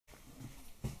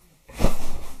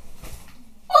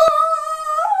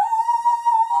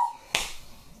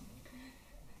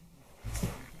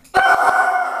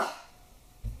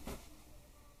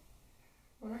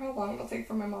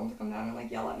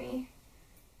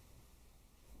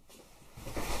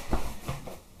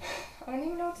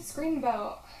to scream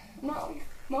about. I'm not like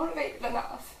motivated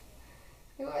enough.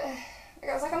 I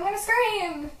was like, I'm gonna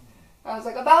scream. I was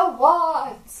like, about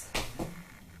what?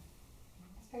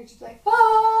 I was just like,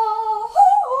 oh,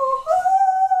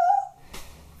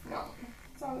 no,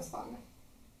 it's not as fun.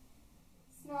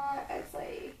 It's not as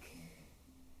like,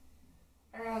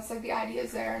 I don't know, it's like the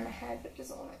idea's there in my head, but it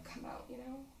doesn't want to come out, you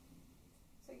know?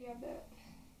 It's like you have that,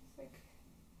 it's like,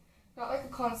 not like a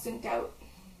constant doubt,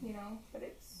 you know, but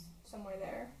it's somewhere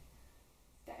there.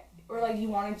 That, or like you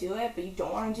want to do it, but you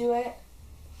don't want to do it,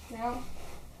 you know?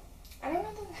 I don't know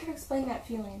how to explain that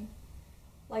feeling.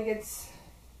 Like it's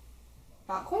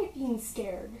not quite being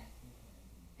scared.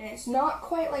 And it's not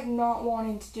quite like not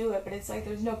wanting to do it, but it's like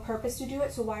there's no purpose to do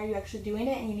it, so why are you actually doing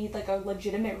it? And you need like a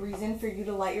legitimate reason for you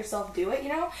to let yourself do it, you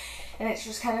know? And it's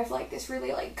just kind of like this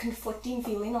really like conflicting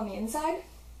feeling on the inside.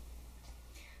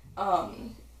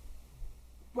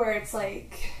 Where it's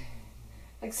like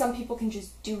some people can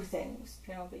just do things,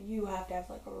 you know, but you have to have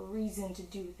like a reason to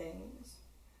do things.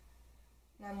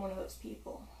 And I'm one of those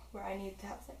people where I need to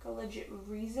have like a legit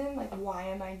reason, like why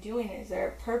am I doing it? Is there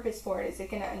a purpose for it? Is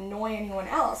it gonna annoy anyone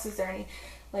else? Is there any,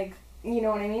 like, you know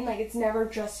what I mean? Like it's never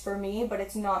just for me, but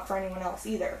it's not for anyone else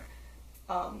either.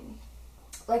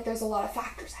 Like there's a lot of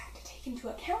factors I have to take into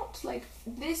account. Like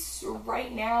this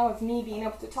right now of me being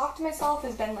able to talk to myself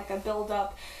has been like a build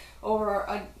up over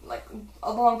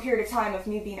a long period of time of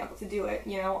me being able to do it,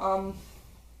 you know?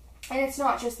 And it's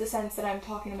not just the sense that I'm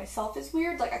talking to myself is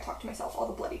weird. Like, I talk to myself all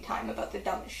the bloody time about the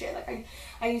dumbest shit. Like,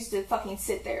 I used to fucking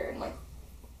sit there and, like,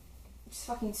 just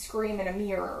fucking scream in a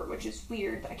mirror, which is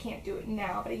weird. I can't do it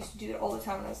now, but I used to do it all the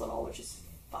time when I was little, which is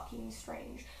fucking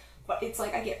strange. But it's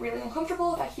like, I get really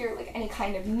uncomfortable if I hear, like, any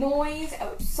kind of noise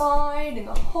outside, in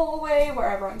the hallway,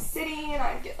 wherever I'm sitting.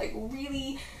 I get, like,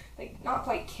 really, like, not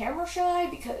quite camera shy,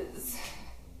 because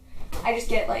I just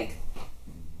get, like,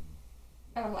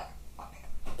 and I'm like,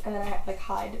 and then I like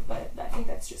hide, but I think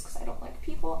that's just because I don't like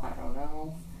people. I don't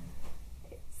know.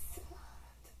 It's a problem.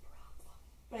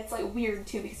 But it's like weird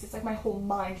too because it's like my whole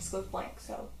mind just goes blank.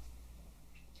 So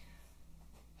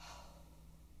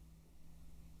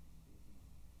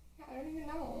yeah, I don't even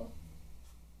know.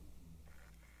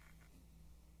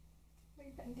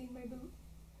 Like bending my boot.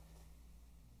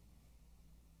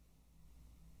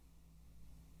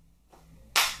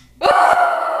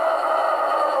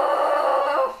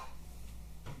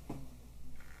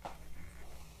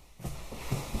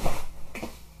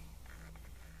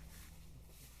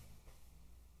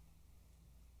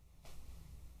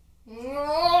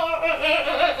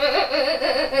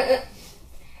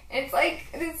 It's like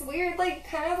this weird, like,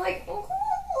 kind of like,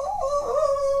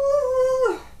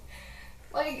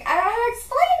 like, I don't know how to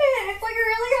explain it. It's like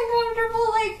really uncomfortable,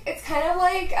 like, it's kind of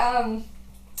like,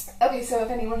 okay, so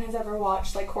if anyone has ever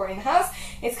watched, like, Cory in the House,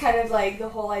 it's kind of like the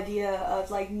whole idea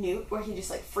of, like, Newt, where he just,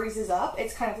 like, freezes up.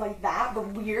 It's kind of like that, but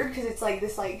weird, because it's, like,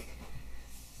 this, like,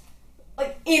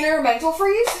 inner mental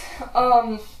freeze,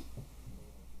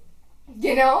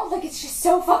 you know? Like, it's just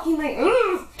so fucking, like,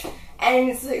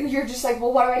 and it's like, you're just like,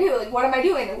 well, what do I do? Like, what am I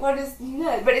doing? Like, what is,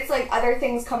 but it's like, other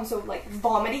things come so, like,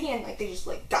 vomity, and, like, they just,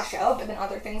 like, gush out, but then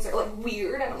other things are, like,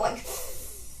 weird, and I'm like,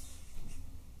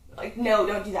 no,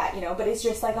 don't do that, you know? But it's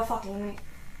just, like, a fucking,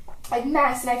 like,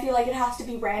 mess, and I feel like it has to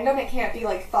be random. It can't be,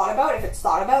 like, thought about. If it's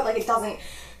thought about, like, it doesn't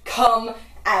come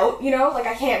out, you know? Like,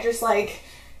 I can't just, like,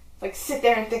 sit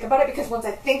there and think about it, because once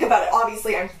I think about it,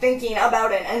 obviously I'm thinking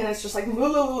about it, and then it's just like, and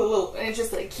it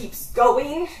just, like, keeps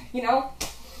going, you know?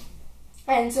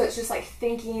 And so it's just, like,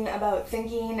 thinking about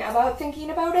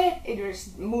it, it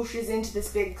just mooshes into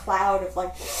this big cloud of,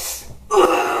 like,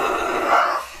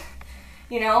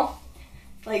 you know?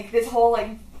 Like, this whole,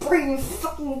 like, brain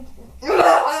fucking,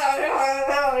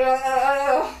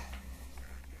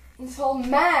 this whole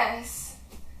mess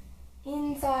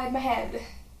inside my head.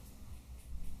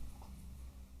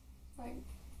 Like,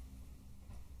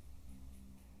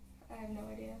 I have no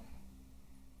idea.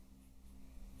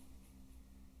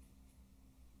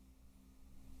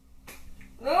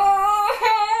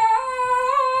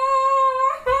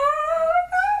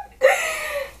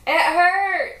 It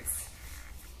hurts.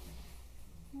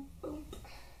 Boom,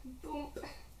 boom.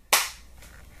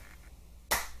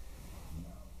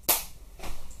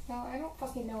 Well, I don't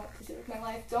fucking know what to do with my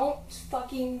life. Don't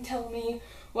fucking tell me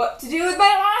what to do with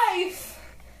my life.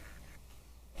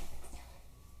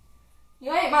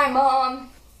 You ain't my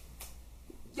mom.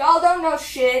 Y'all don't know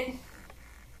shit.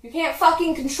 You can't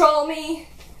fucking control me.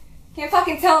 Can't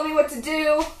fucking tell me what to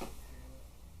do.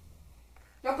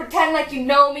 Don't pretend like you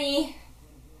know me.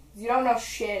 You don't know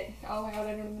shit. Oh my god,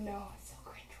 I don't even know. It's so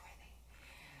cringe-worthy.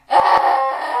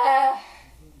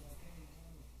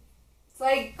 It's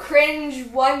like cringe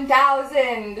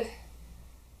 1,000.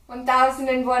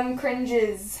 1,001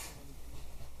 cringes.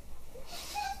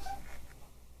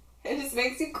 It just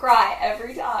makes you cry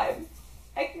every time.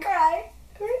 I cry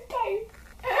every time.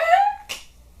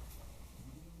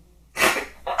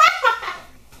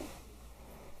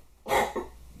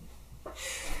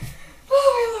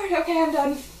 Oh my lord. Okay, I'm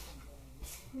done.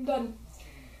 I'm done.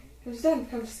 I'm just done.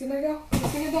 I'm just gonna go.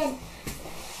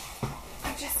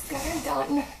 I'm just gonna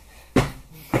done.